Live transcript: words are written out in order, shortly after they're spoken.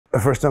The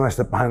first time I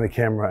stepped behind the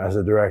camera as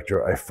a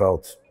director, I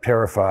felt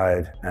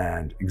terrified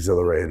and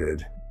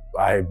exhilarated.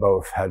 I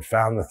both had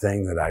found the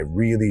thing that I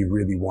really,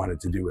 really wanted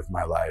to do with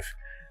my life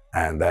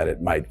and that it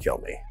might kill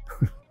me.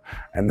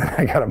 And then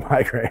I got a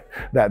migraine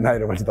that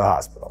night. I went to the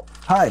hospital.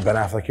 Hi, Ben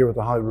Affleck here with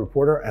The Hollywood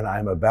Reporter, and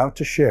I'm about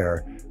to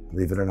share,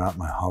 believe it or not,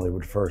 my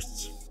Hollywood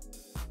firsts.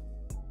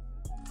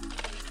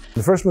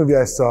 The first movie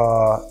I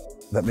saw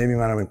that made me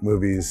want to make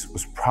movies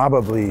was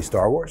probably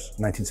Star Wars,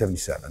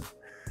 1977,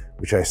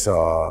 which I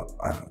saw,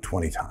 I don't know,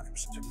 20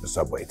 times. I took the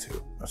subway to.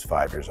 I was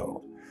 5 years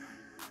old.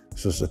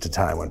 This was at the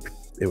time when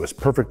it was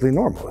perfectly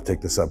normal to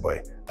take the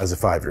subway as a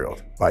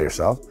 5-year-old by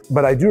yourself.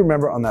 But I do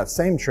remember on that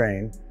same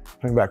train,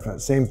 coming back from that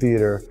same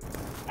theater,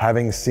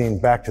 having seen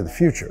Back to the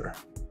Future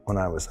when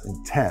I was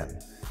 10,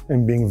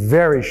 and being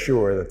very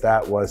sure that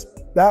that was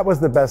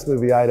the best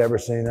movie I'd ever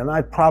seen, and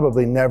I'd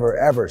probably never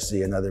ever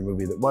see another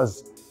movie that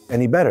was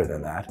any better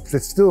than that.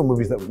 It's still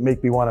movies that would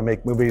make me want to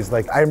make movies.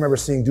 Like, I remember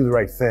seeing Do the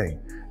Right Thing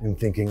and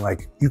thinking,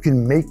 like, you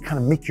can kind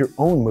of make your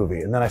own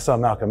movie. And then I saw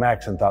Malcolm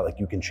X and thought, like,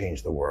 you can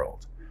change the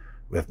world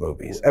with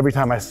movies. Every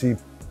time I see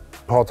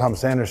Paul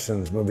Thomas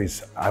Anderson's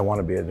movies, I want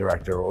to be a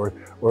director,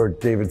 or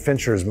David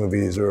Fincher's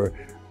movies, or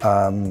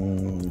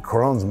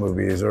Cuarón's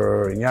movies,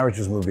 or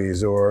Iñárritu's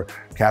movies, or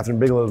Catherine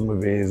Bigelow's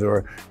movies,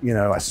 or, you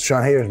know,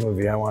 Sean Hayter's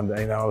movie. I wanted,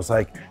 you know, it was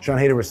like Sean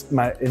Hayter was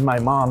in my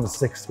mom's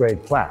 6th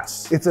grade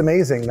class. It's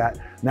amazing that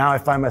now I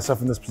find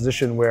myself in this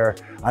position where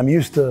I'm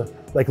used to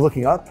like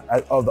looking up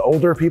at all the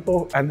older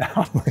people, and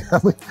now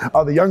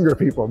all the younger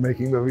people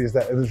making movies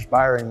that are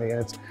inspiring me,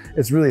 and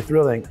it's really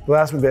thrilling. The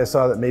last movie I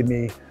saw that made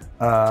me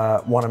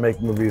want to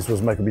make movies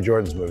was Michael B.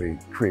 Jordan's movie,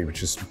 Creed,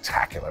 which is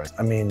spectacular.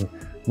 I mean,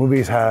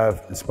 movies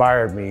have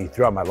inspired me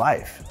throughout my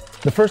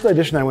life. The first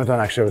audition I went on,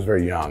 actually, I was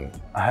very young.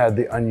 I had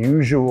the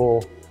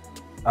unusual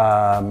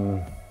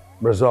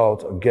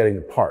result of getting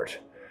the part.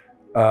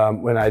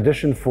 When I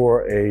auditioned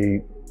for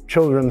a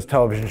children's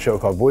television show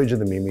called Voyage of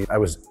the Mimi, I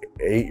was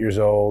 8 years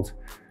old.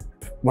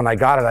 When I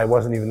got it, I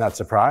wasn't even that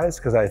surprised,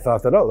 because I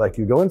thought that, oh, like,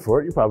 you go in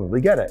for it, you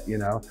probably get it, you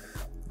know?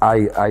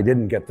 I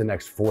didn't get the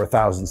next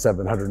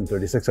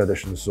 4,736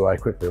 auditions, so I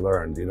quickly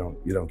learned you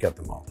don't get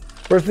them all.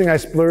 First thing I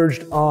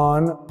splurged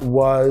on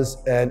was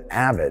an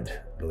Avid,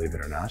 believe it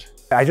or not.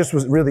 I just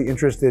was really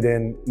interested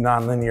in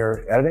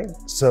nonlinear editing.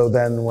 So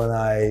then when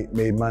I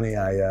made money,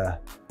 I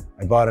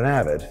bought an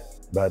Avid,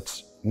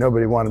 but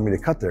nobody wanted me to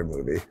cut their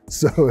movie,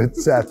 so it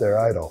sat there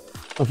idle.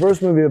 The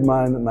first movie of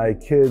mine that my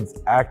kids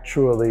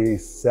actually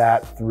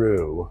sat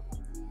through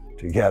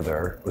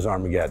together was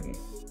Armageddon,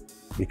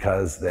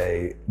 because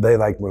they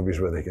like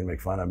movies where they can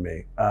make fun of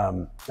me.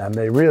 And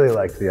they really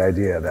liked the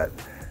idea that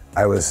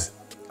I was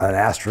an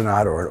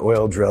astronaut or an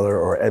oil driller,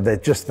 or they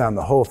just found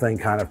the whole thing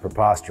kind of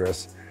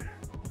preposterous,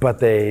 but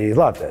they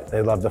loved it.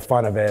 They loved the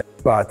fun of it.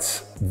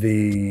 But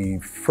the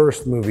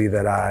first movie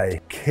that I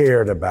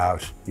cared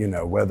about, you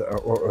know, whether,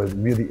 or was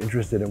really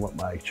interested in what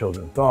my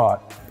children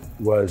thought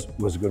was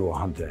Good Will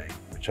Hunting,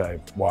 which I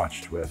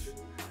watched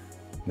with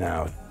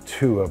now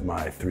 2 of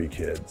my 3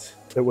 kids.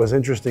 It was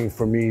interesting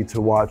for me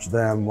to watch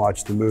them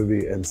watch the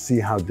movie and see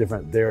how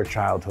different their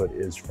childhood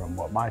is from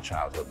what my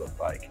childhood looked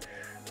like,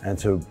 and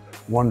to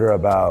wonder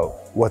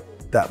about what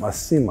that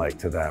must seem like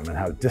to them and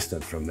how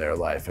distant from their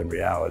life and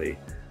reality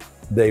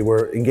they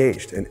were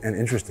engaged and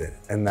interested.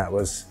 And that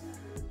was,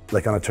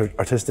 like, on an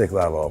artistic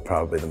level,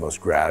 probably the most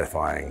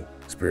gratifying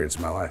experience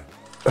of my life.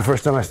 The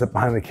first time I stepped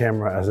behind the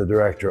camera as a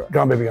director,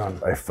 Gone Baby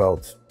Gone, I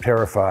felt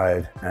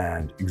terrified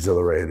and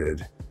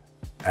exhilarated,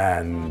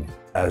 and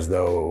as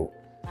though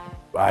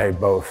I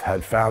both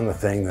had found the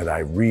thing that I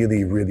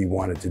really, really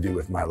wanted to do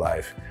with my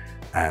life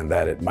and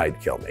that it might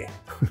kill me.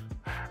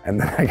 And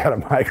then I got a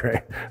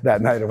migraine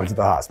that night. I went to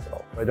the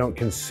hospital. I don't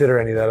consider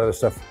any of that other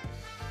stuff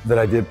that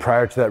I did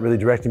prior to that really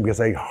directing, because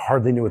I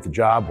hardly knew what the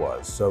job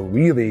was. So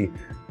really,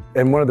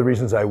 and one of the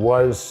reasons I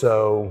was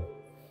so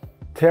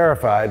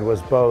terrified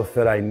was both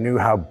that I knew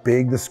how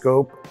big the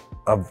scope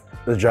of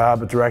the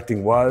job of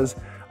directing was.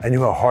 I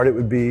knew how hard it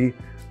would be.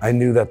 I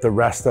knew that the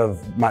rest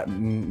of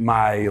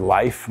my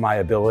life, my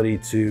ability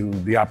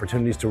the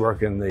opportunities to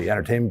work in the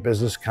entertainment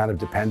business kind of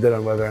depended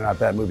on whether or not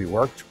that movie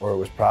worked, or it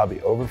was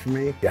probably over for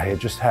me. I had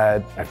just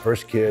had my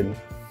first kid,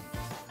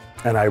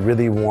 and I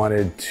really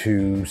wanted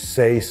to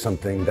say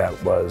something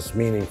that was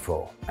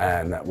meaningful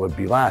and that would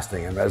be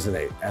lasting and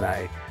resonate. And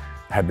I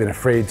had been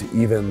afraid to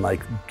even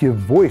like give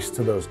voice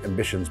to those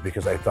ambitions,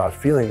 because I thought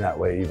feeling that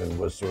way even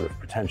was sort of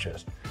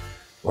pretentious,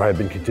 or I had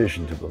been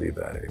conditioned to believe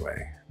that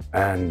anyway.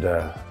 And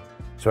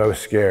so I was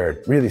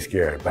scared, really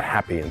scared, but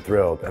happy and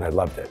thrilled, and I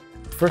loved it.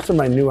 First time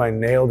I knew I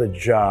nailed a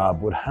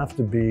job would have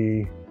to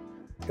be,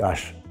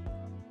 gosh,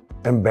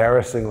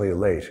 embarrassingly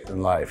late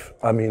in life.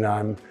 I mean,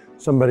 I'm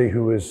somebody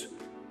who is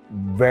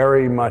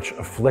very much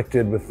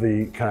afflicted with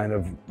the kind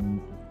of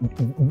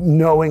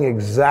knowing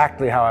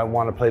exactly how I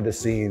want to play the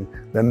scene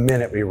the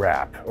minute we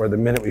wrap, or the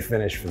minute we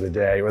finish for the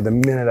day, or the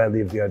minute I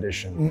leave the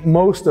audition.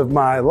 Most of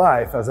my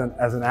life as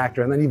an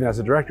actor, and then even as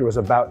a director, was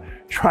about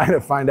trying to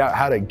find out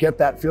how to get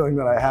that feeling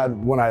that I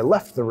had when I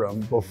left the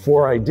room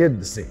before I did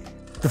the scene.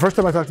 The first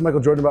time I talked to Michael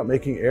Jordan about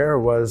making Air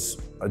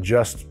was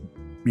just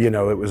You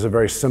know, it was a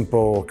very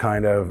simple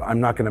kind of,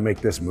 I'm not gonna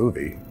make this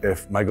movie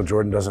if Michael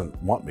Jordan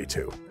doesn't want me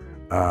to.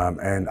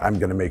 And I'm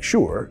gonna make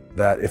sure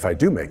that if I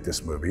do make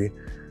this movie,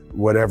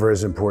 whatever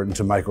is important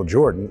to Michael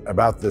Jordan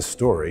about this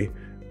story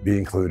be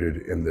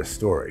included in this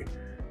story.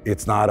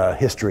 It's not a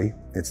history,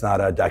 it's not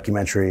a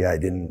documentary.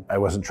 I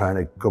wasn't trying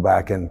to go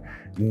back and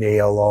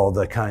nail all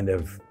the kind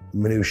of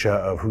minutia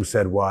of who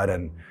said what,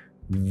 and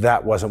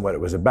that wasn't what it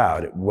was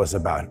about. It was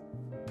about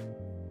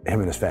him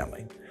and his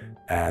family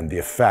and the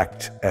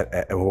effect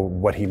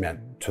and what he meant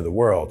to the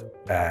world.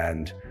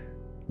 And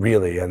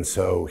really, and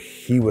so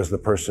he was the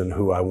person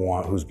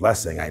whose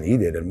blessing I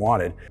needed and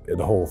wanted.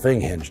 The whole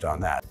thing hinged on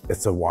that.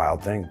 It's a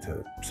wild thing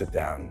to sit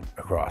down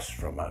across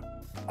from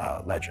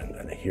a legend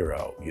and a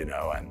hero, you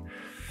know, and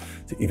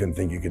to even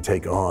think you could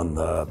take on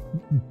the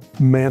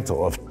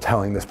mantle of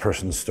telling this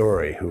person's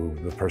story, who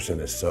the person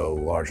is so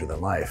larger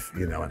than life,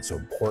 you know, and so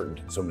important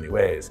in so many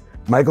ways.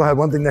 Michael had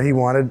one thing that he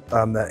wanted,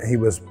 that he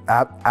was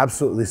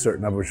absolutely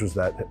certain of, which was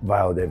that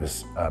Viola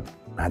Davis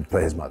had to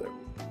play his mother.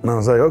 And I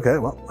was like, okay,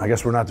 well, I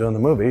guess we're not doing the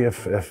movie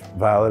if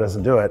Viola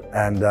doesn't do it.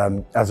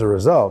 And as a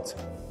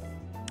result,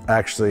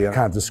 actually kind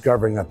of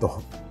discovering that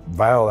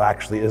Viola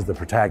actually is the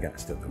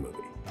protagonist of the movie.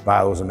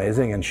 Viola was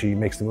amazing, and she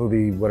makes the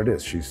movie what it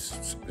is.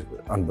 She's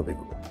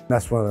unbelievable.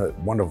 That's one of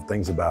the wonderful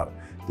things about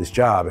this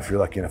job, if you're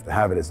lucky enough to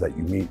have it, is that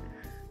you meet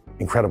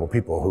incredible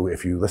people who,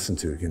 if you listen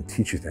to, can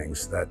teach you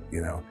things that,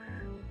 you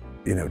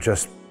know,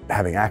 just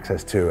having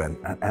access to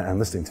and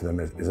listening to them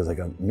is like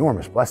an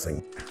enormous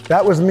blessing.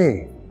 That was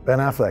me, Ben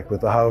Affleck,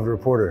 with The Hollywood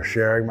Reporter,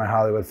 sharing my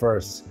Hollywood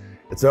firsts.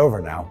 It's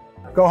over now.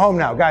 Go home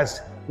now, guys,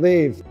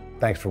 leave.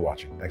 Thanks for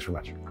watching. Thanks very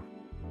much.